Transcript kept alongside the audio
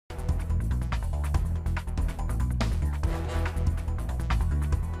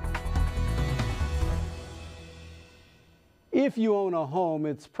If you own a home,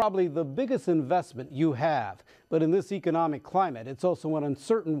 it's probably the biggest investment you have. But in this economic climate, it's also an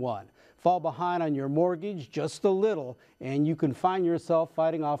uncertain one. Fall behind on your mortgage just a little, and you can find yourself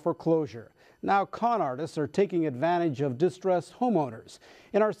fighting off foreclosure. Now, con artists are taking advantage of distressed homeowners.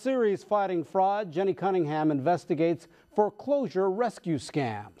 In our series, Fighting Fraud, Jenny Cunningham investigates foreclosure rescue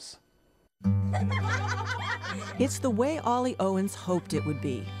scams. It's the way Ollie Owens hoped it would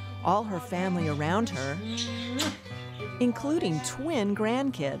be. All her family around her, including twin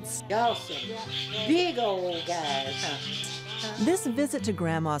grandkids. Y'all some big old guys, huh? This visit to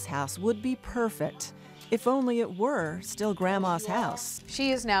Grandma's house would be perfect, if only it were still Grandma's house.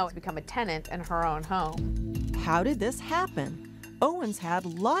 She has now become a tenant in her own home. How did this happen? Owens had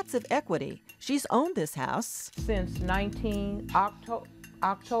lots of equity. She's owned this house since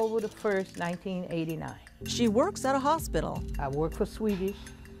October the 1st, 1989. She works at a hospital. I work for Swedish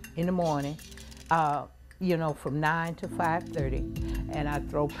in the morning, from 9 to 5:30, and I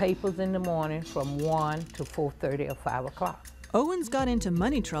throw papers in the morning from 1 to 4:30 or 5 o'clock. Owens got into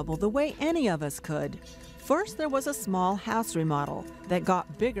money trouble the way any of us could. First, there was a small house remodel that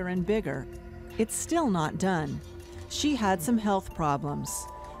got bigger and bigger. It's still not done. She had some health problems.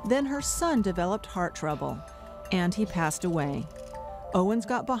 Then her son developed heart trouble, and he passed away. Owens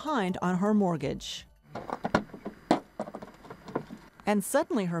got behind on her mortgage. And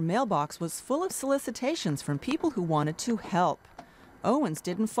suddenly her mailbox was full of solicitations from people who wanted to help. Owens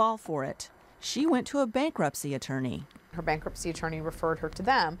didn't fall for it. She went to a bankruptcy attorney. Her bankruptcy attorney referred her to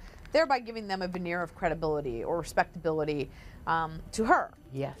them, thereby giving them a veneer of credibility or respectability to her.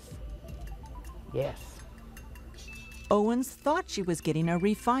 Yes. Yes. Owens thought she was getting a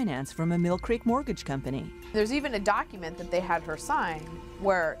refinance from a Mill Creek mortgage company. There's even a document that they had her sign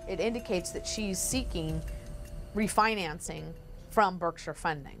where it indicates that she's seeking refinancing from Berkshire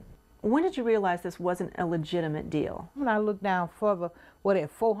Funding. When did you realize this wasn't a legitimate deal? When I looked down further, what that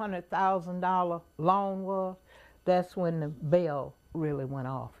 $400,000 loan was, that's when the bell really went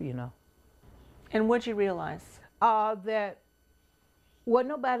off, And what'd you realize? That wasn't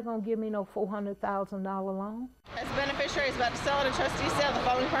nobody gonna give me no $400,000 loan. As a beneficiary is about to sell at a trustee sale the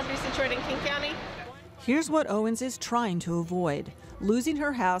following property situated in King County. Here's what Owens is trying to avoid: losing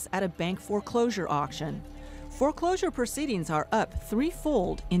her house at a bank foreclosure auction. Foreclosure proceedings are up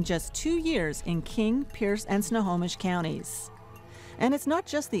threefold in just 2 years in King, Pierce, and Snohomish counties. And it's not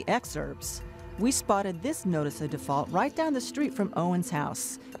just the exurbs. We spotted this notice of default right down the street from Owens'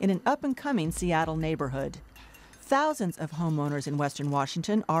 house in an up-and-coming Seattle neighborhood. Thousands of homeowners in Western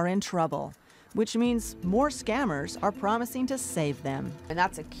Washington are in trouble, which means more scammers are promising to save them. And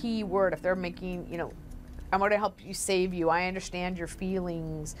that's a key word. If they're making, I'm going to help you, save you. I understand your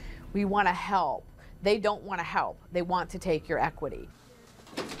feelings. We want to help. They don't want to help. They want to take your equity.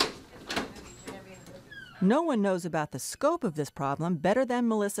 No one knows about the scope of this problem better than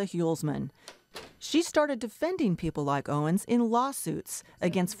Melissa Hulsman. She started defending people like Owens in lawsuits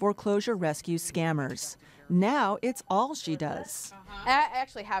against foreclosure rescue scammers. Now it's all she does. I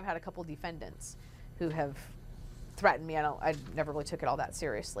actually have had a couple defendants who have threatened me. I never really took it all that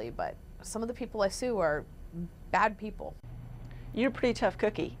seriously, but some of the people I sue are bad people. You're a pretty tough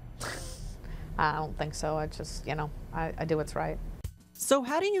cookie. I don't think so. I just, I do what's right. So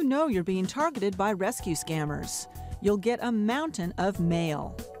how do you know you're being targeted by rescue scammers? You'll get a mountain of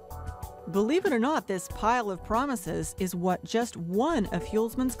mail. Believe it or not, this pile of promises is what just one of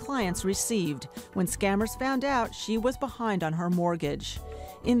Hulsman's clients received when scammers found out she was behind on her mortgage.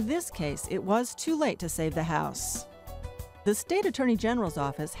 In this case, it was too late to save the house. The State Attorney General's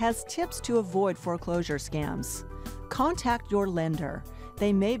office has tips to avoid foreclosure scams. Contact your lender.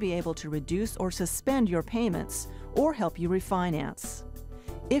 They may be able to reduce or suspend your payments or help you refinance.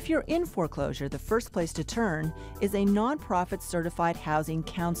 If you're in foreclosure, the first place to turn is a nonprofit certified housing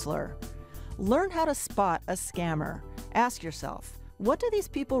counselor. Learn how to spot a scammer. Ask yourself, what do these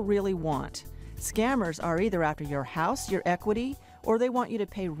people really want? Scammers are either after your house, your equity, or they want you to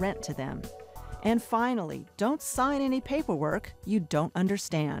pay rent to them. And finally, don't sign any paperwork you don't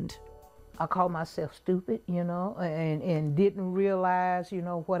understand. I called myself stupid, and didn't realize,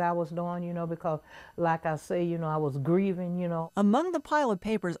 what I was doing, because like I say, I was grieving, Among the pile of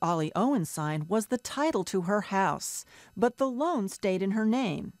papers Ollie Owens signed was the title to her house, but the loan stayed in her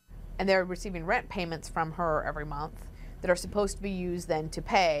name. And they're receiving rent payments from her every month that are supposed to be used then to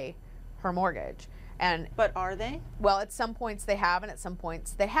pay her mortgage. But are they? Well, at some points they have, and at some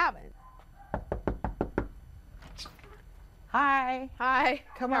points they haven't. Hi. Hi.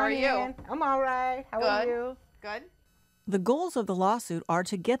 Come How on are in. you? I'm all right. How are you? Good. The goals of the lawsuit are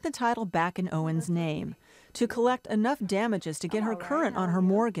to get the title back in Owen's name, to collect enough damages to get her current on her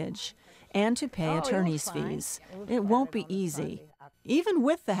mortgage, and to pay attorney's fees. It won't be easy. Even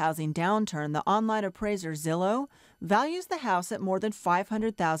with the housing downturn, the online appraiser Zillow values the house at more than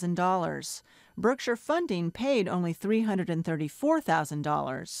 $500,000. Berkshire Funding paid only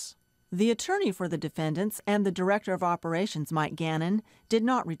 $334,000. The attorney for the defendants and the director of operations, Mike Gannon, did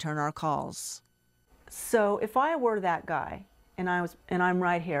not return our calls. So if I were that guy and I'm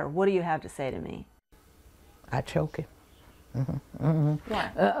right here, what do you have to say to me? I choke him.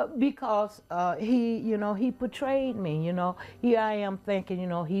 Why? Because he portrayed me, Here I am thinking,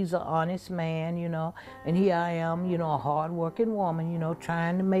 he's an honest man, and here I am, a hard-working woman,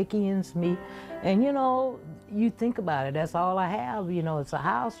 trying to make ends meet. And, you think about it, that's all I have, it's a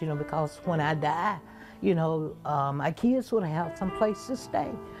house, because when I die, my kids would have some place to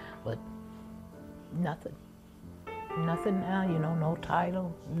stay. But nothing. Nothing now, no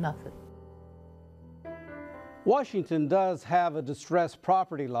title, nothing. Washington does have a distressed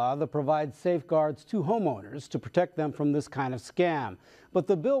property law that provides safeguards to homeowners to protect them from this kind of scam. But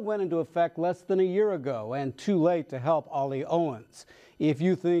the bill went into effect less than a year ago and too late to help Ollie Owens. If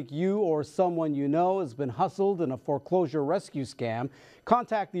you think you or someone you know has been hustled in a foreclosure rescue scam,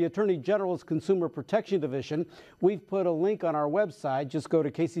 contact the Attorney General's Consumer Protection Division. We've put a link on our website. Just go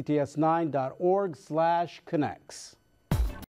to kcts9.org/connects.